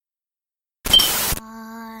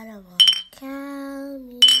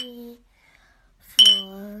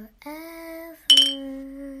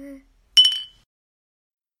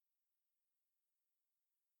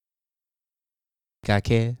I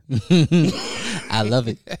care. I love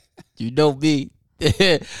it. You know me.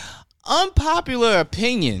 Unpopular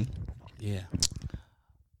opinion. Yeah.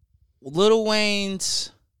 Lil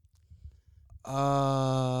Wayne's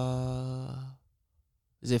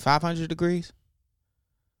is it 500 Degrees?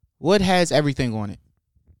 What has everything on it?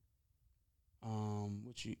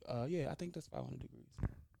 Yeah, I think that's 500 Degrees.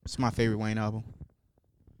 It's my favorite Wayne album.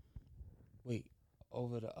 Wait,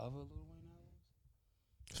 over the other Lil Wayne album?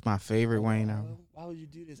 It's my favorite Wayne album. Why would you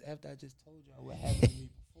do this after I just told y'all what happened to me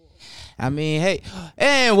before? I mean, hey,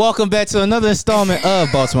 and welcome back to another installment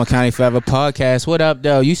of Baltimore County Forever Podcast. What up,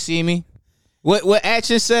 though? You see me? What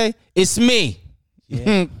actions say? It's me.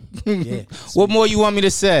 Yeah. Yeah. What more you want me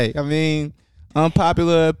to say? I mean,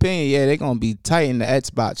 unpopular opinion. Yeah, they're gonna be tight in the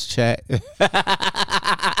Xbox chat.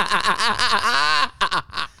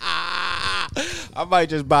 I might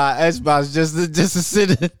just buy an Xbox just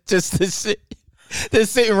to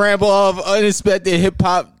sit and ramble off unexpected hip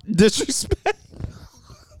hop disrespect.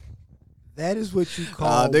 That is what you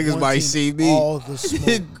call niggas might see me. All the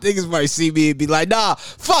smoke. Niggas might see me and be like, nah,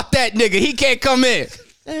 fuck that nigga. He can't come in.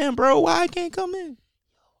 Damn, bro, why I can't come in?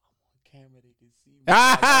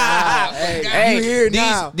 Hey, you hear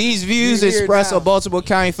now. These views expressed on Baltimore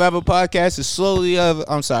County Forever Podcast is solely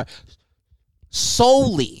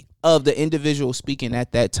of the individual speaking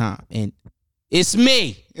at that time. And it's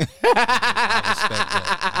me.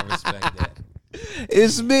 I respect that.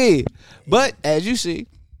 It's me. But as you see,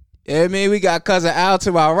 I mean, we got Cousin Al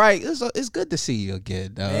to my right. It's good to see you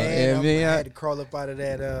again, though. Man, I had to crawl up out of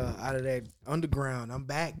that underground. I'm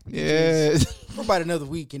back. Yeah. For about another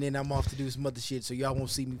week, and then I'm off to do some other shit, so y'all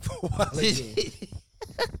won't see me for a while again.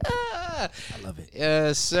 I love it.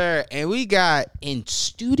 Yes, sir. And we got in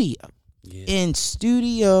studio. Yeah. In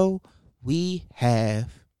studio, we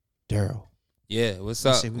have Daryl. Yeah, what's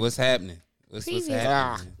up? What's happening? What's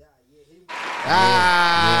happening?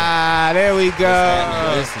 There we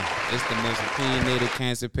go. Listen, it's the most opinionated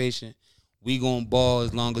cancer patient. We gonna ball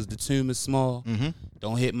as long as the tumor is small. Mm-hmm.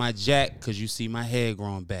 Don't hit my jack because you see my hair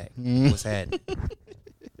growing back. What's happening?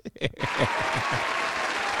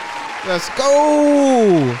 Let's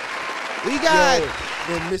go. We got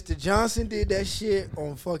When Mr. Johnson did that shit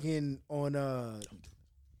on fucking on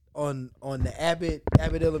the Abbott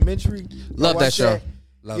Elementary. Love that show.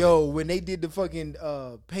 When they did the fucking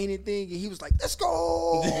painting thing, and he was like, "Let's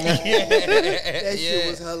go!" That shit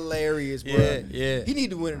was hilarious, bro. Yeah. He need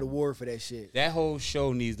to win an award for that shit. That whole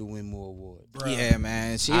show needs to win more awards. Bruh. Yeah,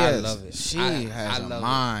 man. I love it. She I has a love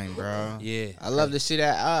mind, bro. Yeah. I love to see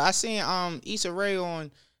that. I seen Issa Rae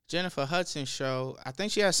on Jennifer Hudson's show. I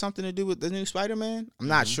think she has something to do with the new Spider-Man. I'm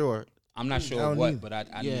not sure. I'm not sure what, but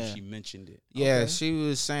I knew she mentioned it. Yeah, she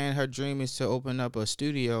was saying her dream is to open up a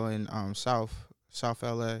studio in South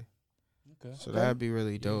LA. Okay. So that'd be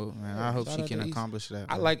really dope, man. I hope she can accomplish that.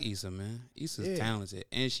 I like Issa, man. Issa's talented,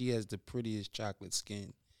 and she has the prettiest chocolate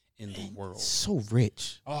skin in the world. So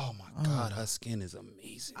rich. Oh my God, her skin is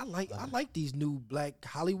amazing. I like these new black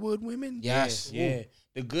Hollywood women. Yes. Yeah.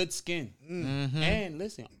 The good skin. Mm-hmm. And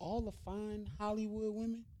listen, all the fine Hollywood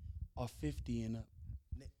women are 50 and up.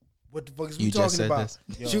 What the fuck is You we just talking said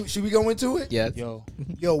about? Should we go into it? Yeah.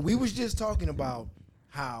 Yo. We was just talking about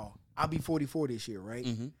how I'll be 44 this year, right?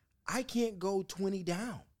 Mm-hmm. I can't go 20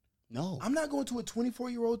 down. No. I'm not going to a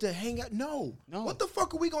 24-year-old to hang out. No. What the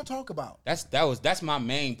fuck are we gonna talk about? That's my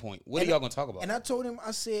main point. What are y'all gonna talk about? And I told him,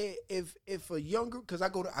 I said, if a younger, because I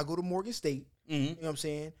go to Morgan State, Mm-hmm. you know what I'm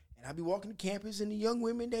saying, and I be walking the campus, and the young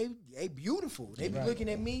women, they beautiful. They be looking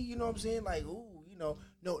at me, you know what I'm saying, like, ooh, you know,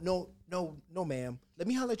 no, ma'am. Let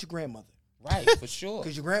me holler at your grandmother. Right, for sure.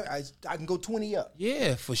 Because I can go 20 up.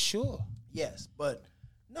 Yeah, for sure. Yes, but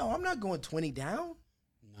no, I'm not going 20 down.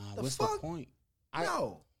 Nah, The what's fuck? the point?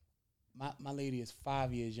 No. My lady is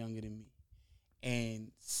 5 years younger than me.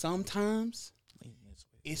 And sometimes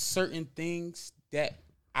it's certain things that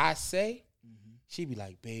I say, she be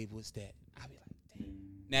like, babe, what's that? I be like, damn.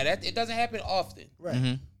 Now, that it doesn't happen often. Right.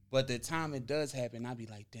 Mm-hmm. But the time it does happen, I be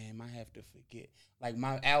like, damn, I have to forget. Like,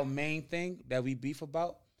 our main thing that we beef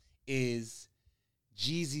about is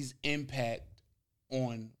Jeezy's impact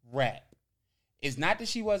on rap. It's not that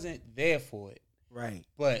she wasn't there for it. Right.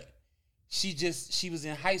 But she was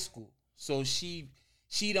in high school. So she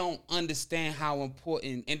don't understand how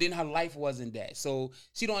important, and then her life wasn't that. So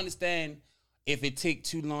she don't understand if it take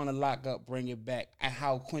too long to lock up, bring it back, and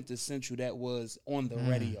how quintessential that was on the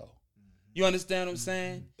radio. You understand what I'm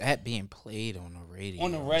saying? That being played on the radio.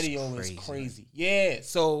 On the radio is crazy. Yeah.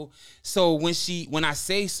 So when I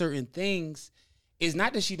say certain things, it's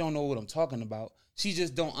not that she don't know what I'm talking about. She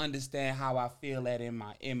just don't understand how I feel that in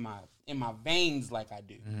my in my veins like I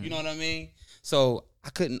do. You know what I mean? So I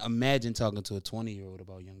couldn't imagine talking to a 20-year-old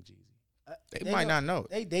about Young Jeezy. They might not know.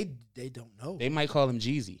 They don't know. They might call him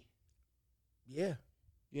Jeezy. Yeah.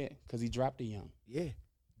 Yeah, because he dropped it young. Yeah.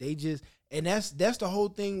 They just, and that's the whole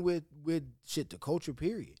thing with shit, the culture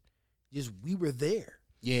period. Just we were there.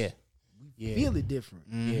 Yeah. We feel it different.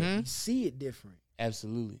 Yeah. We see it different.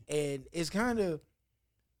 Absolutely. And it's kind of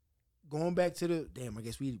going back to the damn. I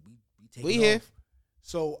guess we take We it here. off.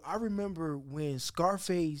 So I remember when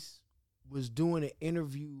Scarface was doing an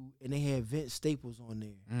interview and they had Vince Staples on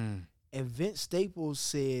there, and Vince Staples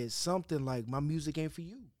said something like, "My music ain't for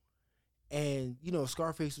you," and you know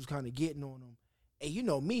Scarface was kind of getting on him. And you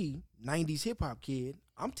know me, '90s hip hop kid,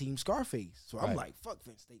 I'm Team Scarface, so I'm like, "Fuck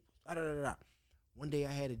Vince Staples." One day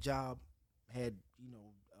I had a job, had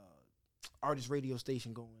artist radio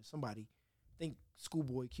station going. Somebody, I think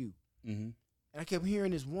Schoolboy Q. And I kept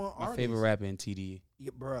hearing this one artist. My favorite rapper in TDE.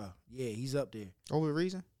 Yeah, bruh. Yeah, he's up there. Over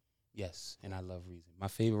Reason? Yes, and I love Reason. My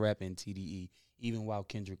favorite rapper in TDE, even while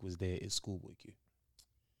Kendrick was there, is Schoolboy Q.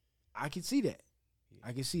 I can see that.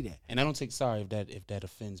 I can see that. And I don't take sorry if that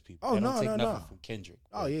offends people. Oh, I don't no, take no, nothing no. from Kendrick.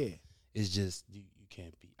 Oh, yeah. It's just you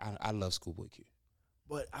can't be. I love Schoolboy Q.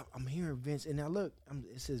 But I'm hearing Vince, and now look,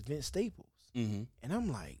 it says Vince Staples. Mm-hmm. And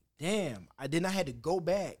I'm like, damn. I had to go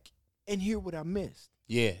back and hear what I missed.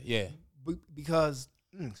 Yeah. Because,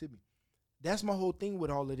 excuse me, that's my whole thing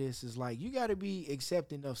with all of this is like, you got to be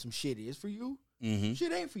accepting of some shit is for you. Mm-hmm.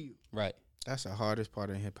 Shit ain't for you. Right. That's the hardest part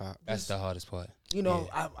of hip hop. That's the hardest part. You know,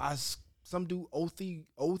 I some dude 03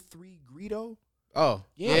 Greedo. Oh,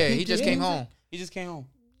 yeah, he just came home. He just came home.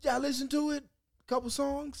 I listened to it, a couple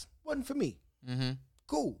songs, wasn't for me. Mm-hmm.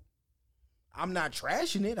 Cool. I'm not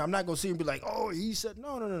trashing it. I'm not gonna sit and be like, oh, he said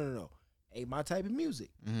no. Ain't my type of music.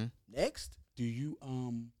 Mm-hmm. Next. Do you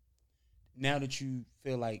now that you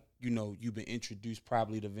feel like you've been introduced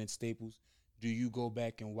probably to Vince Staples, do you go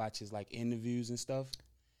back and watch his like interviews and stuff?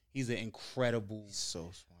 He's an incredible. He's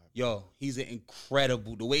so smart. Yo, he's an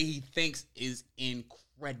incredible. The way he thinks is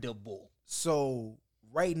incredible. So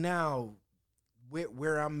right now,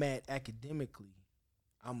 where I'm at academically,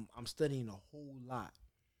 I'm studying a whole lot,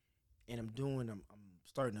 and I'm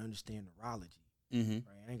starting to understand neurology. Mm-hmm. Right,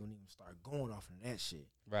 I ain't gonna even start going off of that shit.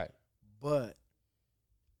 Right. But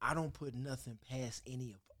I don't put nothing past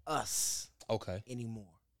any of us. Okay.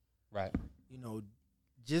 Anymore. Right.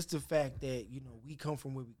 Just the fact that we come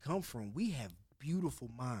from where we come from, we have beautiful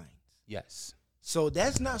minds. Yes. So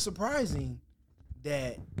that's not surprising.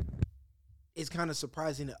 That it's kind of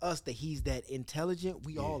surprising to us that he's that intelligent.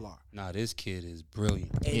 We all are. Nah, this kid is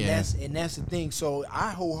brilliant. And that's the thing. So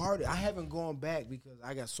I haven't gone back because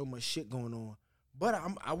I got so much shit going on. But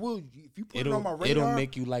I will if you put it on my radar. It'll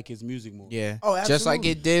make you like his music more. Yeah. Oh, absolutely. Just like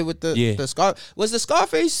it did with the Scar. Was the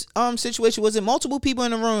Scarface situation? Was it multiple people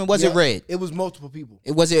in the room? And was it red? It was multiple people.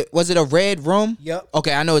 Was it a red room? Yep.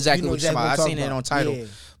 Okay, I know exactly what you're exactly talking about. I seen about. it on title. Yeah.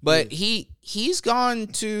 But he's gone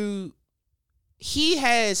to. He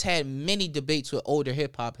has had many debates with older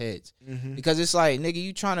hip hop heads because it's like, nigga,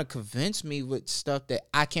 you trying to convince me with stuff that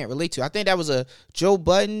I can't relate to. I think that was a Joe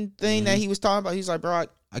Budden thing that he was talking about. He's like, bro,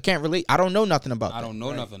 I can't relate. I don't know nothing about that. I don't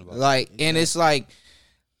know nothing about like, and it's like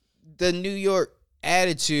the New York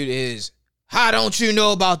attitude is, how don't you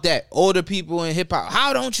know about that? Older people in hip hop,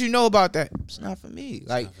 how don't you know about that? It's not for me.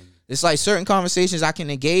 It's like certain conversations I can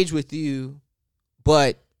engage with you,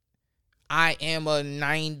 but I am a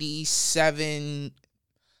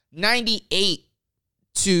 98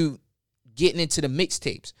 to getting into the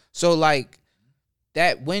mixtapes. So like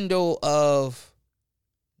that window of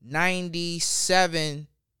 97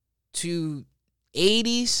 to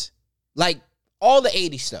 80s, like all the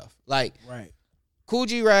 80s stuff, like right. Cool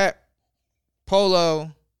G Rap, Polo,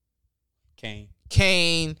 Kane,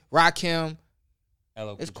 Rakim.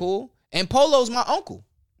 It's cool. And Polo's my uncle.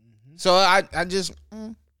 So I just...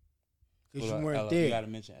 Because you weren't there. You gotta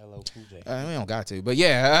mention LL Cool J. we don't got to, but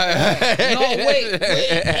yeah. No, wait.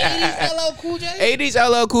 80s LL Cool J?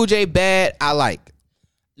 80s LL Cool J, bad, I like.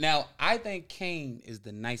 Now, I think Kane is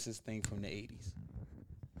the nicest thing from the 80s.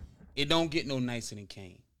 It don't get no nicer than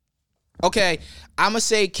Kane. Okay, I'm going to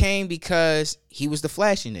say Kane because he was the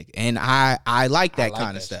flashy nigga, and I like that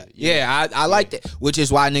kind of stuff. Shit. Yeah, I like that, which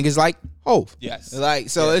is why niggas like Hov. Yes. Like,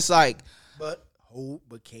 so it's like... But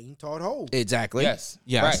Kane taught Hov. Exactly. Yes.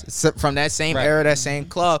 Right. So from that same era, that same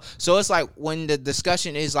club. So it's like when the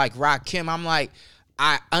discussion is like Rakim, I'm like,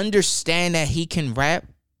 I understand that he can rap,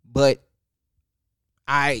 but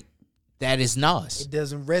that is Nas. It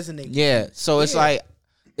doesn't resonate. Yeah. So it's like,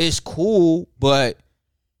 it's cool, but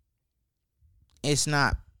it's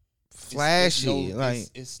not flashy.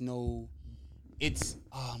 It's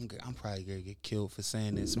I'm probably gonna get killed for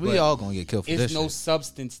saying this. We all gonna get killed for this. It's no shit.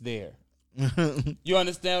 substance there. You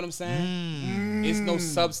understand what I'm saying? It's no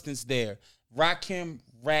substance there. Rakim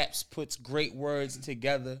raps, puts great words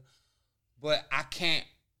together, but I can't.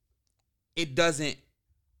 It doesn't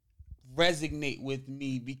resonate with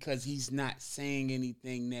me because he's not saying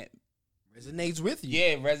anything that resonates with you. Yeah,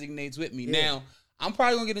 it resonates with me. Yeah. Now, I'm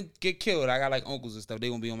probably gonna get killed. I got like uncles and stuff. They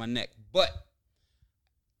gonna be on my neck. But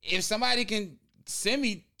if somebody can send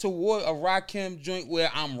me toward a Rakim joint where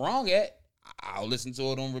I'm wrong at, I'll listen to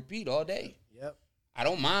it on repeat all day. Yep. I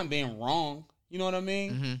don't mind being wrong. You know what I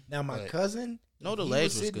mean? Mm-hmm. Now my cousin, No, the he Ledge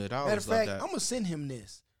was sitting- good. I Matter always of loved fact, that. I'm gonna send him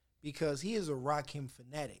this because he is a Rakim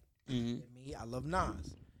fanatic. Mhm. And me, I love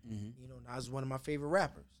Nas. Mhm. You know, Nas is one of my favorite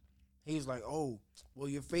rappers. He's like, oh, well,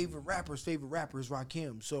 your favorite rapper is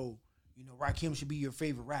Rakim, so you know Rakim should be your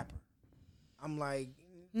favorite rapper. I'm like,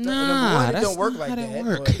 number one, it that's don't work not like how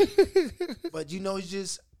that. work. But you know, I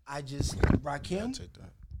just Rakim Take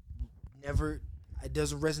that. never. It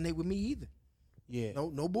doesn't resonate with me either. Yeah.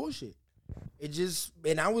 No bullshit. It just,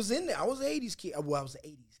 and I was in there. I was an 80s kid. Well, I was an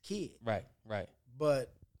 80s kid. Right.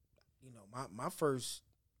 But, you know, my first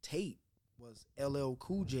tape was LL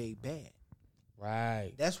Cool J Bad.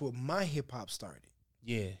 Right. That's where my hip hop started.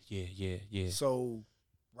 Yeah. So,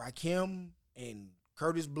 Rakim and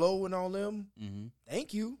Curtis Blow and all them, Mm-hmm.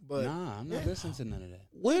 thank you. But Nah, I'm not listening to none of that.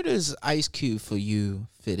 Where does Ice Cube for you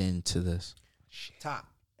fit into this?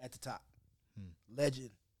 at the top.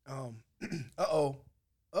 Legend. Uh-oh.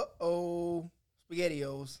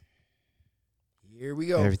 SpaghettiOs. Here we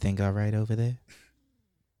go. Everything all right over there?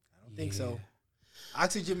 I don't think so.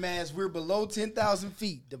 Oxygen mask, we're below 10,000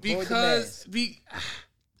 feet. Deploy Because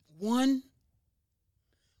one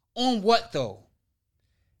on what though?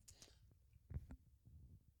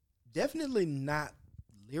 definitely not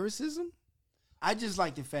lyricism. I just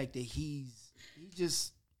like the fact that he's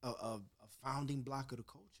just a founding block of the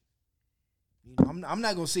culture. You know, I'm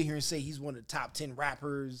not gonna sit here and say he's one of the top 10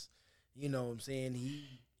 rappers. You know what I'm saying? He's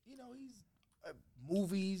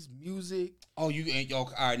movies, music. Oh, you ain't all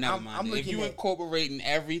right. Never mind. I'm If looking you at- incorporating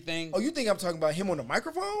everything, Oh, you think I'm talking about him on the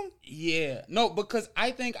microphone? yeah, no, because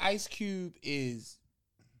I think Ice Cube is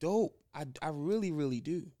dope. I really, really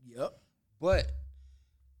do. Yep. But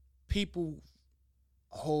people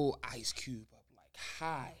hold Ice Cube up like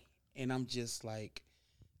high, and I'm just like,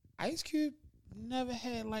 Ice Cube never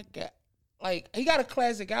had like he got a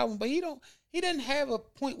classic album, but he didn't have a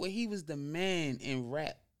point where he was the man in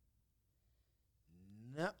rap.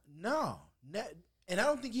 No. And I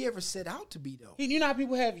don't think he ever set out to be though. You know how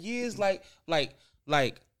people have years like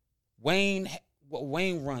Wayne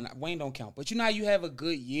run. Wayne don't count, but you know how you have a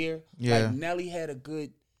good year. Yeah. Like Nelly had a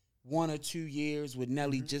good 1 or 2 years where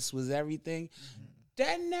Nelly just was everything.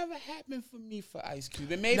 That never happened for me for Ice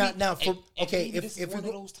Cube. And maybe if this is we one go-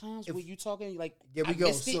 of those times where you talking like There we I go.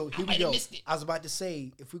 missed it. So here I we go. missed it. I was about to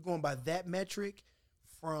say, if we're going by that metric,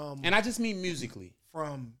 from And I just mean musically.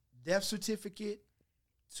 from Death Certificate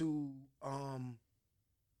to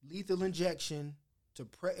Lethal Injection to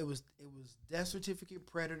it was Death Certificate,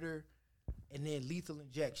 Predator, and then Lethal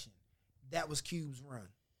Injection. That was Cube's run.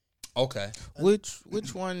 Okay.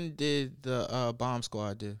 Which one did the Bomb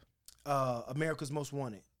Squad do? America's Most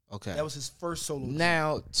Wanted. Okay. That was his first solo.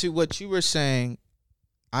 Now, to what you were saying,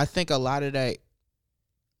 I think a lot of that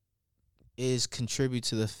is contribute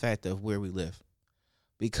to the fact of where we live.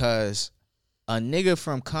 Because a nigga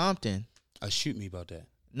from Compton, Shoot me about that.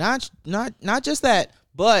 not just that,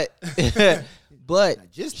 but but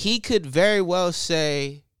Not just he could very well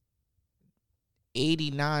say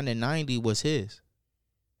 89 and 90 was his.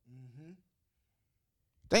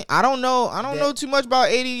 I don't know too much about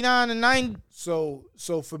 89 and 90. So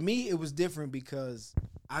for me, it was different because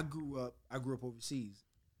I grew up overseas.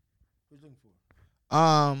 What are you looking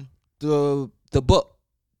for? The book,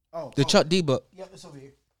 Oh, the Chuck D book. Yeah, it's over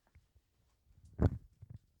here.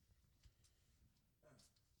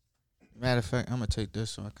 Matter of fact, I'm gonna take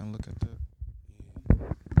this so I can look at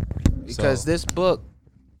that. Because this book.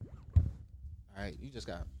 All right, you just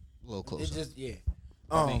got a little closer. It just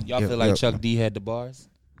Y'all Yep, feel like yep. Chuck D had the bars?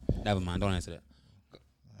 Never mind. Don't answer that.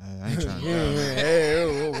 I ain't trying to.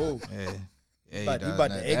 Hey, whoa. Yeah, You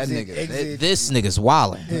about to exit. This nigga's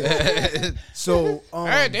wildin'. So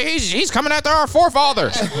he's coming after our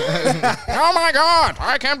forefathers. Oh my God,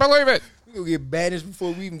 I can't believe it. we gonna get banished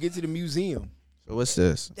before we even get to the museum. So what's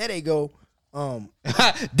this? There they go.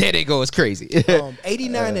 There they go. It's crazy.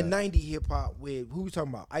 89 and 90 hip hop with who we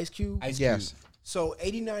talking about? Ice Cube. Ice Cube. Yes. So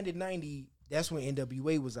 89 to 90, that's when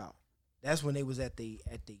NWA was out. That's when they was at the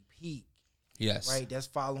peak, Yes. right? That's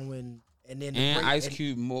following And then Ice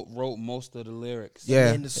Cube wrote most of the lyrics. Yeah,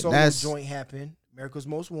 and then the solo joint happened. America's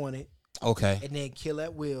Most Wanted. Okay. And then Kill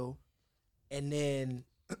at Will. And then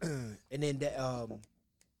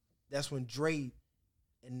that's when Dre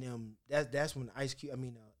and them. That's when Ice Cube.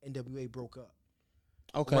 NWA broke up.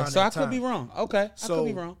 Okay, so I could be wrong. Okay, so I could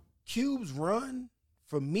be wrong. Cube's run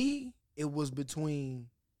for me, it was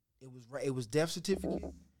Death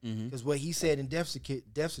Certificate because what he said in Death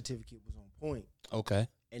Certificate was on point. Okay,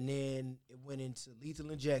 and then it went into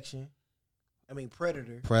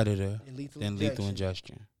Predator, and Lethal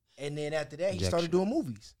Injection, and then after that he started doing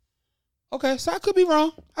movies. Okay, so I could be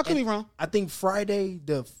wrong. I think Friday,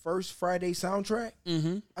 the first Friday soundtrack,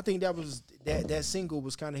 I think that was that single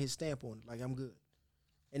was kind of his stamp on it. Like, I'm good.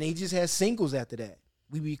 And he just had singles after that.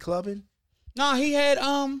 We Be Clubbing. No, he had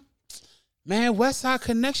West Side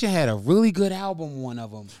Connection had a really good album. One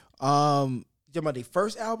of them. You talking about their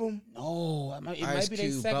first album? No, it might Ice be their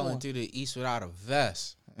Cube second belting one. through the East without a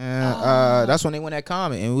vest. That's when they went that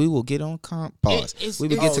comment, and we will get on pause. We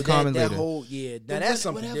will get to comment later. Now that's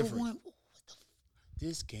something different. One,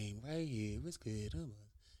 this game right here was good.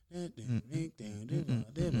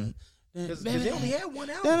 Because they only had one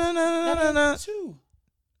album. No. Two.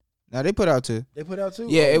 Now they put out two.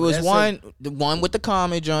 Yeah, it was the one with the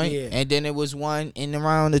comment joint, and then it was one in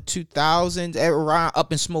around the 2000s, around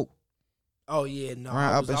Up in Smoke. Oh yeah, no,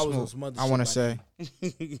 I was on some other shit. I want to say.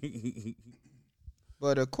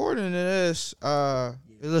 But according to this,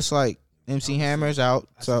 it looks like MC Hammer's out.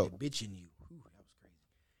 So bitching you. Ooh, that was crazy.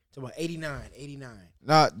 So about 89.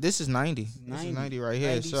 No, this is 90. This is 90 right here.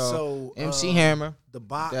 90, so MC Hammer. The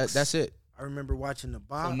Box. That's it. I remember watching The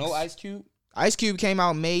Box. So no Ice Cube? Ice Cube came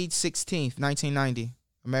out May 16th, 1990.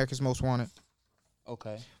 America's Most Wanted.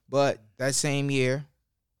 Okay. But that same year,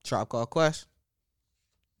 Tribe Called Quest.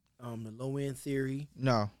 The Low End Theory.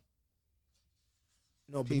 No,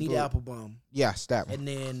 Benita Applebaum. Yes, that one. And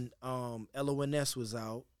then LONS was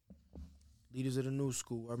out. Leaders of the New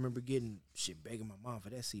School. I remember getting begging my mom for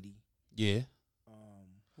that CD. Yeah.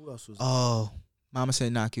 Who else was Mama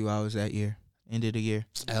Said Knock You Out was that year. End of the year.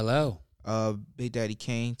 Hello. Big Daddy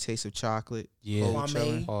Kane, Taste of Chocolate. Yeah.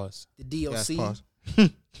 Pause. The DLC. Yes, pause.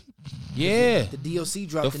 Yeah. The DLC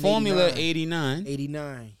dropped the in Formula 89. 89.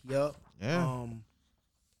 89. Yep. Yeah.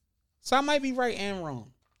 So I might be right and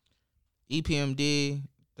wrong. EPMD,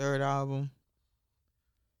 third album.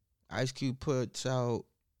 Ice Cube puts out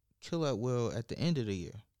Kill at Will at the end of the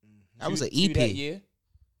year. That was an EP. That year?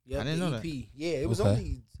 Yep, I didn't know EP. that. Yeah, it was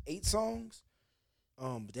only 8 songs.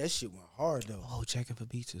 But that shit went hard though. Oh, Jacket for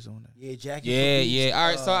Beats is on that. Yeah, Jacket. Yeah. All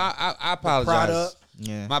right, so I apologize. Product.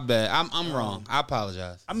 Yeah, my bad. I'm wrong. I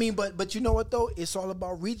apologize. But you know what though? It's all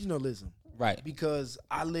about regionalism, right? Because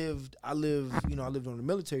I lived on a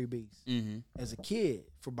military base as a kid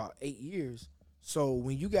for about 8 years. So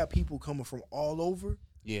when you got people coming from all over,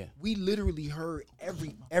 we literally heard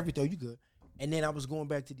everything. You good? And then I was going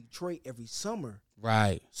back to Detroit every summer.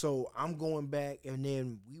 Right. So I'm going back, and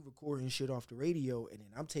then we recording shit off the radio, and then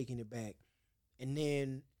I'm taking it back. And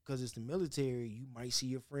then, because it's the military, you might see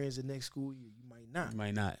your friends the next school year. You might not. You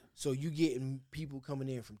might not. So you getting people coming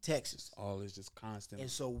in from Texas. All is just constant.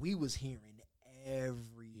 And so we was hearing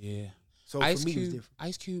everything. Yeah. So Ice for me, Cube, it was different.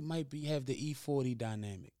 Ice Cube might have the E40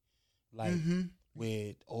 dynamic. Like,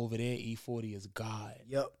 with over there, E40 is God.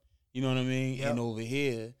 Yep. You know what I mean? Yep. And over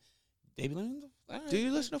here, they be like, right. Do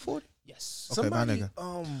you listen to 40? Yes. Okay, my nigga.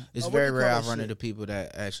 It's what very they rare call I've that run shit? into people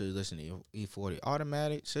that actually listen to E40.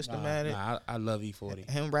 Automatic, Systematic. Nah, I love E40.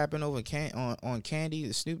 Him rapping over on Candy,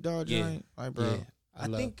 the Snoop Dogg joint. Like, bro. Yeah. I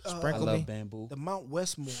think I Sprinkle Me. love Bamboo. the Mount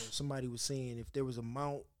Westmore, somebody was saying if there was a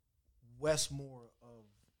Mount Westmore of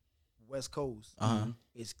West Coast,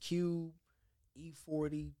 it's Cube,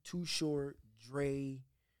 E40, Too Short, Dre.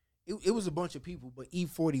 It was a bunch of people, but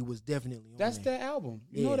E40 was definitely on That's there. their album.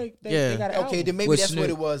 You Yeah. know they got an album. Okay, then maybe With that's what Snoop.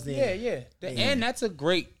 it was then. Yeah. Yeah. And that's a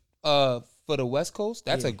great for the West Coast.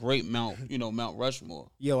 That's Yeah. a great Mount Rushmore.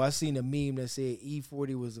 Yo, I seen a meme that said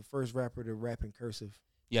E40 was the first rapper to rap in cursive.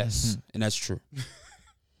 Yes, and that's true.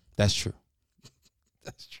 That's true.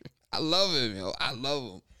 That's true. I love him, yo. I love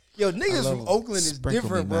him. Yo, niggas from him. Oakland is Sprinkle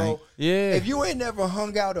different, me, bro. man. Yeah. If you ain't never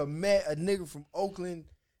hung out or met a nigga from Oakland,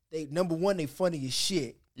 they number one, they funny as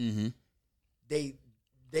shit. Mm-hmm.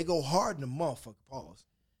 They go hard in the motherfucker. Pause.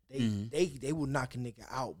 They will knock a nigga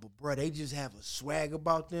out, but bro, they just have a swag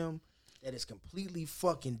about them that is completely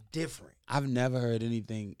fucking different. I've never heard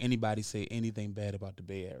anybody say anything bad about the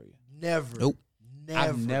Bay Area. Never. Nope. Never.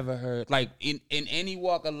 I've never heard, like, in any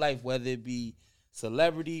walk of life, whether it be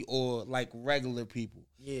celebrity or like regular people.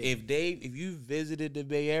 Yeah. If you visited the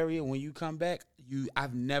Bay Area, when you come back,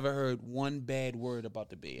 I've never heard one bad word about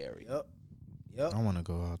the Bay Area. Yep. I want to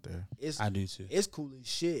go out there. I do too. It's cool as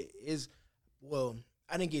shit.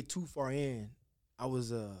 I didn't get too far in. I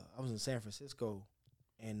was in San Francisco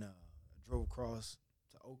and drove across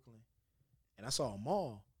to Oakland and I saw a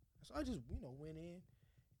mall. So I just, went in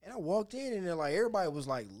and I walked in and then like everybody was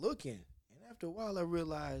like looking. And after a while I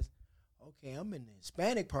realized, okay, I'm in the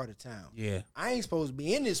Hispanic part of town. Yeah. I ain't supposed to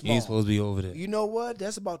be in this mall. You ain't supposed to be over there. You know what?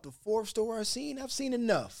 That's about the 4th store I've seen. I've seen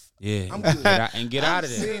enough. Yeah. I'm good. Get out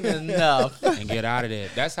of there. Seen enough. And get out of there.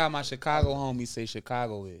 That's how my Chicago homies say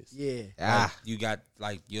Chicago is. Yeah. Like, you got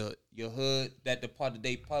like your hood, that the part that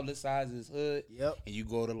they publicize is hood. Yep. And you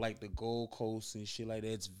go to like the Gold Coast and shit like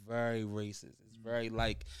that. It's very racist. It's very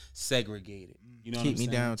like segregated. You know what I'm saying? Keep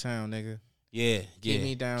me downtown, nigga. Yeah. Keep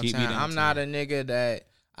me downtown. I'm not a nigga that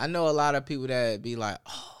I know a lot of people that be like,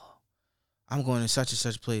 oh, I'm going to such and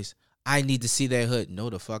such place. I need to see that hood. No,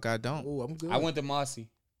 the fuck I don't. Oh, I'm good. I went to Marcy.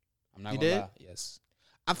 I'm not You gonna did? lie. Yes.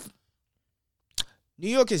 New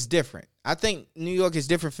York is different. I think New York is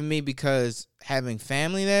different for me because having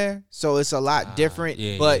family there, so it's a lot different.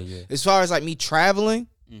 Yeah, but yeah. as far as like me traveling,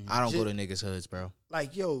 Mhm. I don't go to niggas' hoods, bro.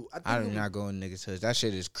 Like, yo, I do not go in niggas' hoods. That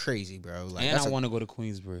shit is crazy, bro. Like, And that's I want to go to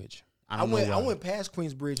Queensbridge. I went past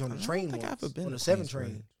Queensbridge on the I don't train think I've once, ever been on to the 7 Queensbridge.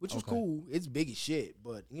 train, which was Okay. cool. It's big as shit,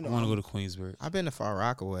 but I want to go to Queensbridge. I've been to Far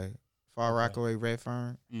Rockaway,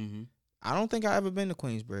 Redfern. Mm-hmm. I don't think I ever been to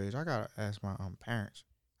Queensbridge. I gotta ask my parents.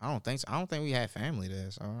 I don't think so. I don't think we had family there.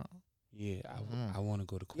 So Yeah, I want to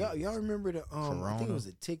go to Queensbridge. y'all remember the I think Corona. it was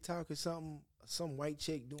a TikTok or something. Some white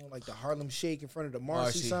chick doing like the Harlem Shake in front of the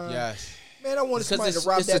Marcy sign. yes. Man, I wanted Because somebody to it's-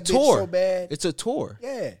 rob it's that a bitch tour. so bad. It's a tour.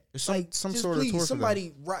 Yeah, There's some just sort of please, tour for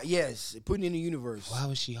somebody, yes, put it in the universe. Why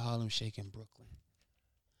was she Harlem shaking Brooklyn?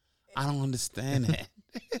 I don't understand that.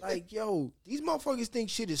 Like, yo, these motherfuckers think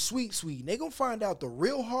shit is sweet. And they gonna find out the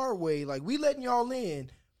real hard way. Like, we letting y'all in,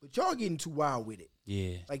 but y'all getting too wild with it.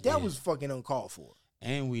 Yeah. Like, that yeah. was fucking uncalled for.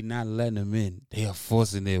 And we not letting them in. They are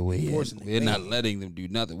forcing their way in. Forcing their We're way not in. letting them do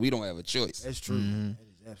nothing. We don't have a choice. That's true. Mhm. That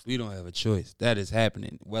is absolutely. We don't have a choice. That is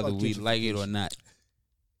happening, whether Fuck we like it or gentrification. not.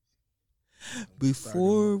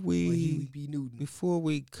 Before Huey we P. Newton. before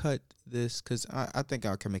we cut this, because I think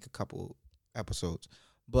I can make a couple episodes,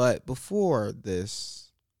 but before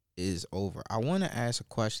this is over, I want to ask a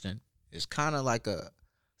question. It's kind of like a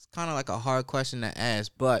hard question to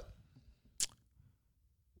ask, but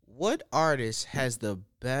what artist has the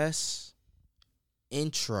best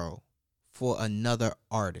intro for another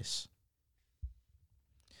artist?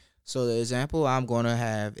 So the example I'm gonna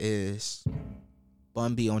have is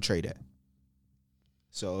Bun B on Trey Day.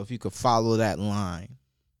 So if you could follow that line.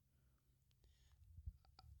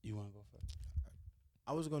 You want to go first?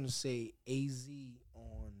 I was gonna say AZ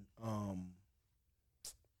on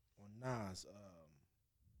Nas.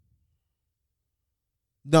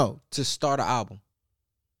 No, to start an album.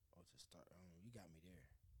 To start, you got me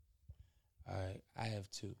there. All right. I have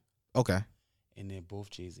two. Okay. And they're both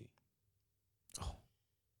Jay-Z. Oh.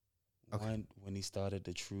 Okay. One, when he started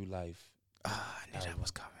the True Life. I knew that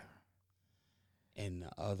was coming. And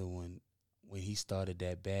the other one, when he started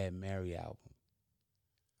that Bad Mary album.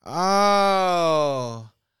 Oh.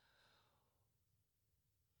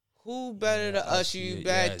 Who better to Yeah, usher you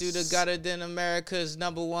back through the gutter than America's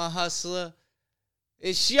 #1 hustler?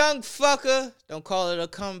 It's young fucker. Don't call it a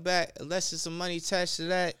comeback unless it's some money attached to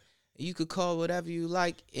that. You could call whatever you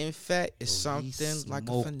like. In fact, it's Yo, he something like a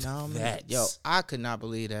smoked phenomenon. that. Yo, I could not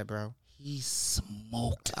believe that, bro. He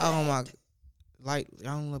smoked Oh my, like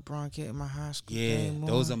young LeBron kid in my high school. Yeah, game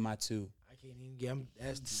those on. are my two. I can't even get.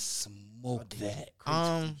 That's Smoked that.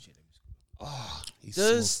 Oh, he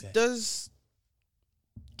Does smoked that. does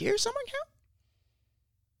Dear Summer count?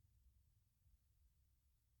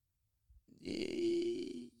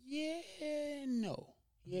 Yeah, no.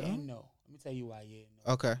 Yeah, No? and no. Let me tell you why. Yeah,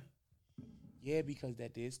 no. Okay. Yeah, because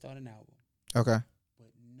that did start an album. Okay. But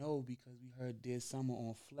no, because we heard Dear Summer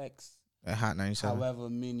on Flex. At Hot 97. However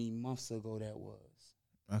many months ago that was.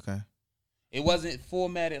 Okay. It wasn't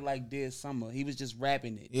formatted like Dear Summer. He was just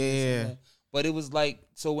rapping it. Yeah. But it was like,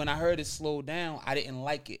 so when I heard it slow down, I didn't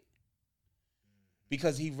like it.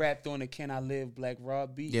 Because he rapped on the Can I Live Black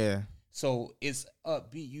Rob beat. Yeah. So it's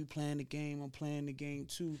upbeat. You playing the game, I'm playing the game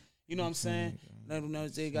too. You know what I'm saying? Let them know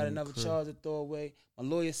they got another charge to throw away. My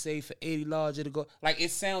lawyer say for 80 larger to go. Like,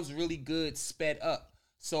 it sounds really good sped up.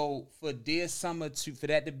 So for Dear Summer for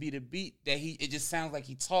that to be the beat, it just sounds like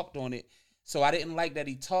he talked on it. So I didn't like that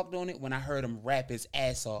he talked on it when I heard him rap his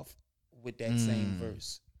ass off with that same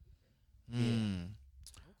verse.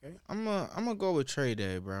 Okay. I'm gonna go with Trey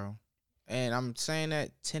Day, bro. And I'm saying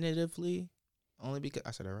that tentatively only because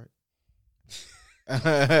I said that right.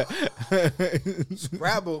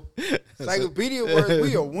 Scrabble. Encyclopedia words.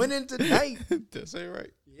 We are winning tonight. That's it,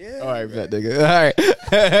 right? Yeah. All right, that nigga. All right.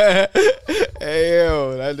 Hey,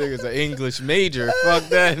 yo, that nigga's an English major. Fuck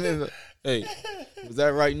that. Hey, was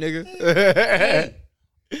that right, nigga? Hey.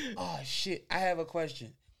 Oh, shit. I have a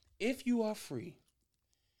question. If you are free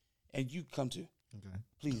and you come to,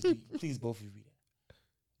 please both of you read that.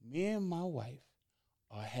 Me and my wife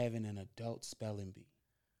are having an adult spelling bee.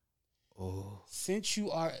 Oh. Since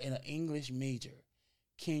you are an English major,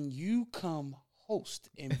 can you come host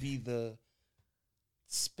and be the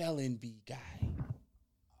spelling bee guy?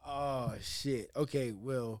 Oh shit. Okay,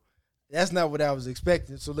 well, that's not what I was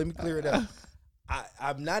expecting. So let me clear it up.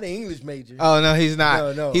 I'm not an English major. Oh no, he's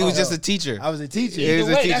not. No. He was just a teacher. I was a teacher. He was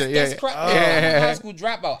a teacher. That's yeah. crap. Yeah. I'm a high school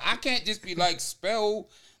dropout. I can't just be like spell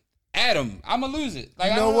Adam. I'ma lose it.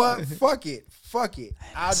 Like, You know what? Fuck it.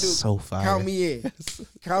 I'll do. So fire. Count me in.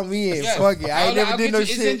 Count me in. Yeah. Fuck it. I ain't never did no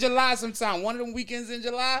It's in shit. July sometime. One of them weekends in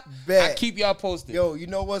July. Bet. I keep y'all posted. Yo, you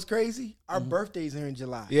know what's crazy? Our birthdays are in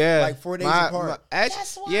July. Yeah. Like 4 days apart.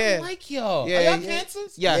 That's why I like y'all. Yeah, Are y'all yeah.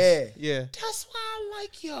 Cancers? Yes. Yeah. That's why I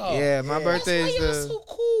like y'all. Yeah, my birthday That's why y'all is so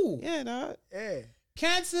cool. Yeah, dog. Yeah.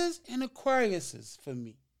 Cancers and Aquariuses for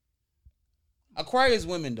me. Aquarius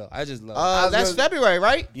women though, I just love. It. That's February,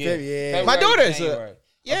 right? Yeah. My daughter's January.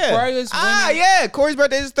 Yeah. Aquarius women. Yeah. Corey's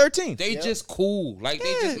birthday is 13th. They just cool. Like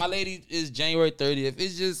they just. My lady is January 30th.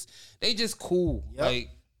 It's just they just cool. Yep. Like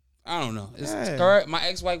I don't know. It's Yeah. correct. My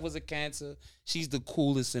ex-wife was a Cancer. She's the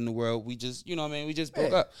coolest in the world. We just, you know what I mean? We just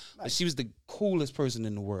broke up. But she was the coolest person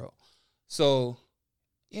in the world. So,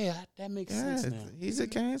 yeah, that makes sense now. He's a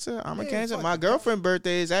Cancer. I'm a Yeah, Cancer. fuck My it. girlfriend's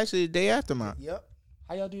birthday is actually the day after mine. Yep.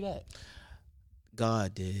 How y'all do that?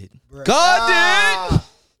 God did. Bruh. God did.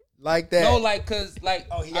 Like that. No, like, cause, like,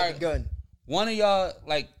 Oh, he got the gun. one of y'all,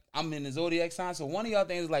 like, I'm in the zodiac sign, so one of y'all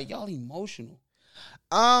things is like, y'all emotional.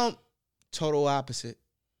 Total opposite.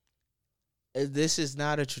 This is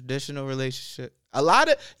not a traditional relationship. A lot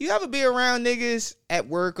of you ever be around niggas at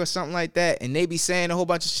work or something like that, and they be saying a whole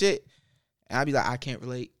bunch of shit, and I be like, I can't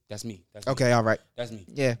relate. That's me. Okay, all right. That's me.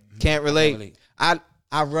 Yeah, can't relate. relate.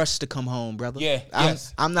 I rush to come home, brother. Yeah,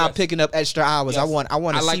 I'm not picking up extra hours. Yes. I want I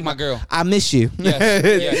to like see my girl. I miss you.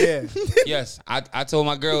 Yes. Yeah. Yes, I told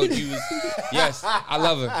my girl you was. Yes, I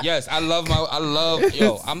love her. Yes, I love.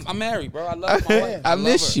 Yo, I'm married, bro. I love my wife. I love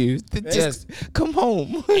miss her. you. Yes. Just come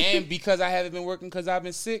home. And because I haven't been working because I've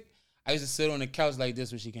been sick, I used to sit on the couch like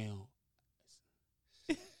this when she came home.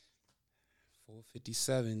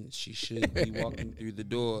 4:57, she should be walking through the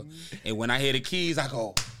door. And when I hear the keys, I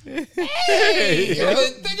go, hey, I've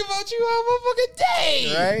been thinking about you all motherfucking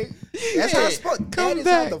day. Right? That's how it's supposed. That is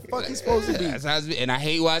how the fuck it's supposed to be. That's how it's been. And I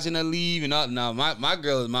hate watching her leave and all. No, my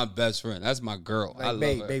girl is my best friend. That's my girl. Like, I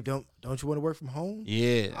love her. babe, don't you want to work from home?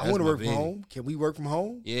 Yeah, I want to work from home. Can we work from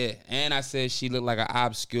home? Yeah, and I said she looked like an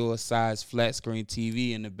obscure size flat screen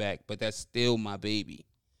TV in the back, but that's still my baby.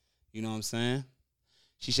 You know what I'm saying?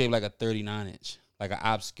 She shaped like a 39-inch, like an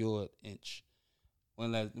obscure inch.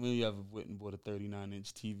 When you ever went and bought a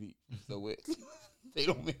 39-inch TV? So they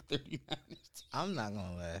don't make 39-inch. I'm not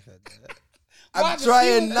gonna laugh at that. I'm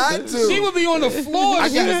trying not to. She would be on the floor. I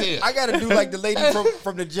gotta do like the lady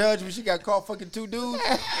from The Judge when she got caught fucking two dudes.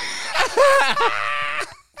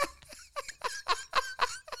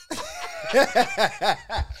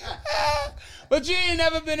 But you ain't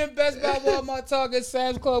never been in Best Buy, Walmart, Target,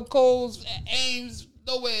 Sam's Club, Kohl's, Ames,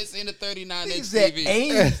 nowhere it's in a 39-inch Is that TV.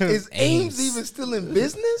 Ames? Is Ames even still in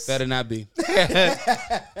business? Better not be.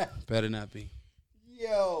 Better not be.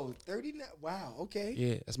 Yo, 39. Wow. Okay.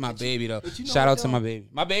 Yeah, that's my baby though. but you know Shout what, out to though? my baby.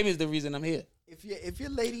 My baby is the reason I'm here. If your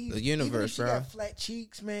lady, The even universe, if she bro. got flat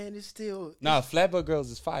cheeks, man, it's still. Nah, Flatbush Girls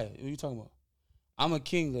is fire. What are you talking about? I'm a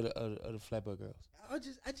king of the Flatbush Girls. I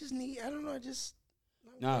just need. I don't know. I just.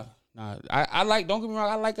 Nah. I like. Don't get me wrong.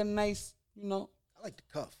 I like a nice. You know. I like the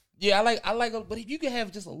cuff. Yeah, I like. But if you can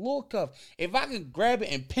have just a little cuff, if I can grab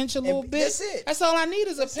it and pinch a little bit, that's it. That's all I need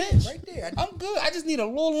is a pinch. Right there. I'm good. I just need a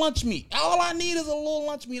little lunch meat. All I need is a little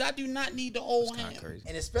lunch meat. I do not need the whole ham. Crazy.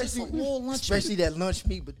 And especially Just a little lunch that lunch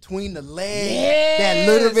meat between the legs, Yeah, that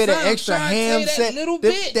little bit of son, I'm extra trying to ham say that set, little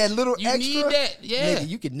bit. that little You extra. need that, yeah. Nigga,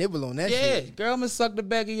 you can nibble on that Yeah, shit. girl, I'm gonna suck the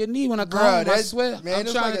back of your knee when I go Bruh, home. I swear. man, I'm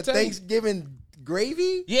it's trying like to a tell you. Thanksgiving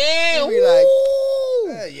gravy. Yeah, You be like,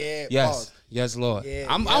 ooh. yeah, Yes. pause. Yes, Lord. Yeah,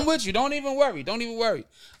 I'm yeah. with you. Don't even worry. Don't even worry.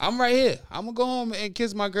 I'm right here. I'm gonna go home and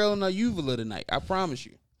kiss my girl in the uvula tonight. I promise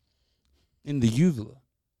you. In the uvula.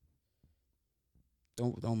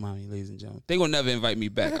 Don't mind me, ladies and gentlemen. They gonna never invite me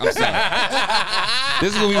back. I'm sorry.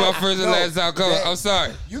 This is gonna be my first and last time coming. I'm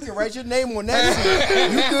sorry. You can write your name on that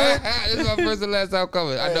shit. You good? This is my first and last time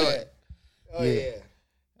coming. I know it. Oh yeah.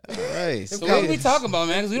 All right. So what are we talking about,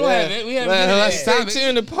 man? Because we don't have it. We haven't. Let's stay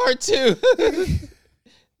tuned to part 2.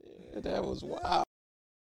 That was wild.